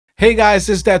Hey guys,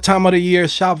 it's that time of the year.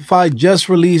 Shopify just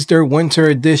released their winter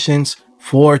editions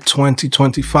for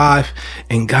 2025.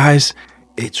 And guys,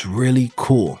 it's really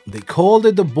cool. They called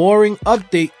it the boring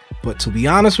update, but to be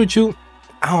honest with you,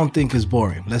 I don't think it's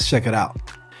boring. Let's check it out.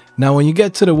 Now, when you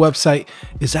get to the website,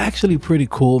 it's actually pretty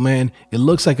cool, man. It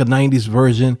looks like a 90s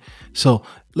version. So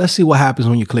let's see what happens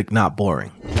when you click not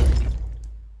boring.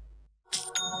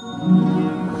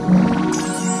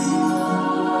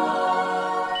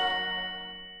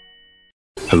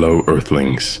 Hello,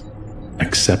 Earthlings.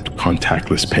 Accept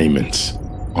contactless payments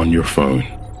on your phone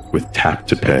with Tap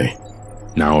to Pay,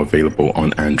 now available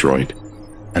on Android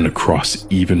and across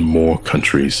even more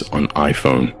countries on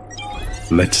iPhone.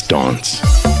 Let's dance.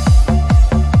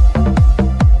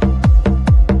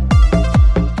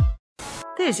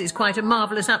 This is quite a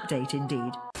marvelous update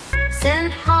indeed.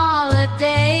 Send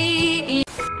holiday.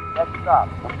 Next stop,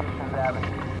 Houston Avenue.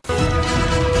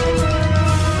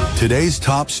 Today's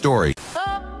top story.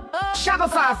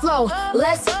 Shopify Flow,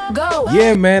 let's go.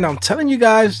 Yeah, man, I'm telling you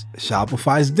guys,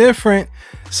 Shopify is different.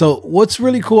 So what's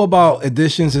really cool about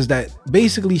editions is that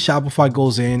basically Shopify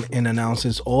goes in and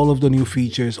announces all of the new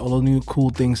features, all of the new cool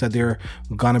things that they're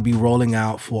gonna be rolling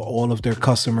out for all of their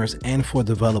customers and for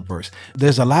developers.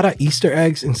 There's a lot of Easter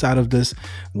eggs inside of this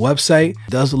website. It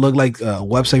does look like a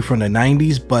website from the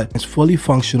 90s, but it's fully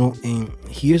functional. And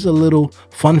here's a little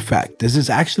fun fact. This is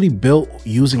actually built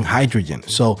using hydrogen.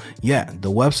 So yeah, the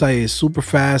website is super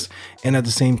fast and at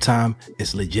the same time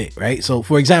it's legit, right? So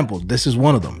for example, this is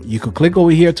one of them. You could click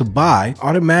over here to buy.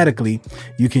 Automatically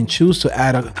you can choose to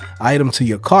add an item to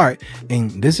your cart,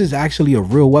 and this is actually a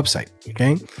real website.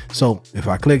 Okay, so if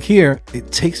I click here,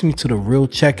 it takes me to the real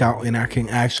checkout and I can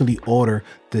actually order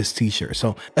this t-shirt.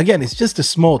 So again, it's just the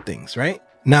small things, right?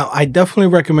 Now, I definitely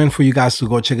recommend for you guys to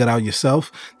go check it out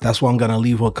yourself. That's why I'm going to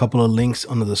leave a couple of links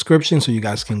on the description so you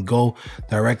guys can go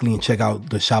directly and check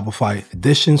out the Shopify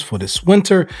editions for this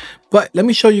winter. But let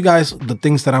me show you guys the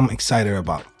things that I'm excited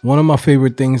about. One of my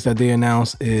favorite things that they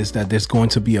announced is that there's going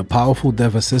to be a powerful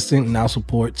dev assistant. Now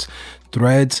supports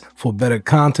threads for better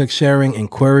context sharing and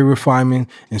query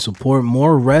refinement, and support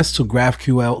more REST to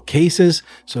GraphQL cases.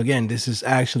 So again, this is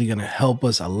actually going to help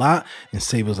us a lot and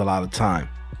save us a lot of time.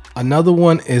 Another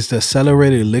one is the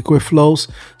accelerated liquid flows.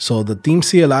 So the theme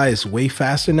CLI is way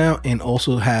faster now, and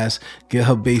also has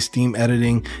GitHub based theme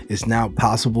editing is now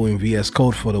possible in VS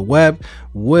Code for the web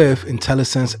with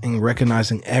IntelliSense and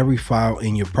recognizing every file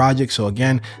in your project. So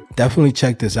again, definitely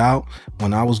check this out.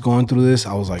 When I was going through this,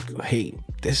 I was like, hey,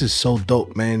 this is so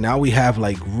dope, man. Now we have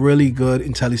like really good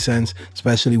IntelliSense,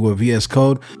 especially with VS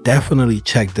Code. Definitely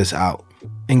check this out.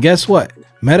 And guess what?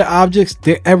 Meta objects,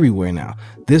 they're everywhere now.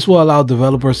 This will allow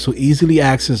developers to easily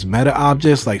access meta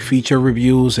objects like feature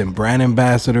reviews and brand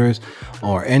ambassadors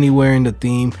or anywhere in the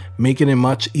theme, making it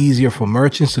much easier for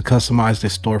merchants to customize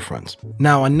their storefronts.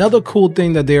 Now, another cool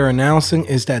thing that they're announcing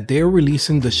is that they're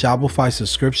releasing the Shopify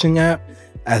subscription app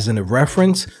as a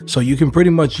reference, so you can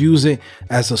pretty much use it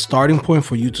as a starting point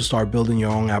for you to start building your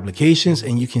own applications.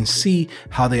 And you can see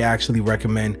how they actually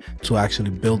recommend to actually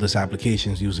build these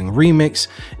applications using Remix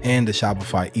and the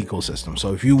Shopify ecosystem.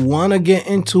 So if you want to get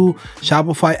into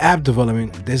Shopify app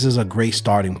development, this is a great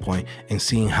starting point in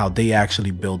seeing how they actually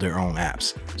build their own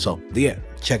apps. So yeah,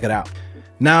 check it out.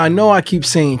 Now, I know I keep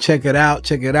saying check it out,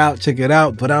 check it out, check it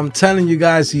out, but I'm telling you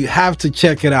guys, you have to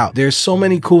check it out. There's so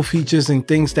many cool features and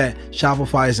things that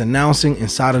Shopify is announcing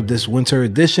inside of this winter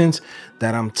editions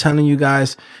that I'm telling you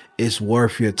guys, it's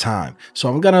worth your time. So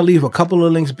I'm going to leave a couple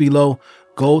of links below.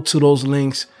 Go to those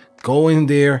links, go in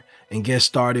there and get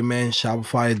started, man.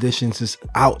 Shopify editions is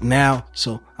out now.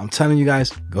 So I'm telling you guys,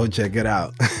 go check it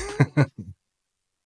out.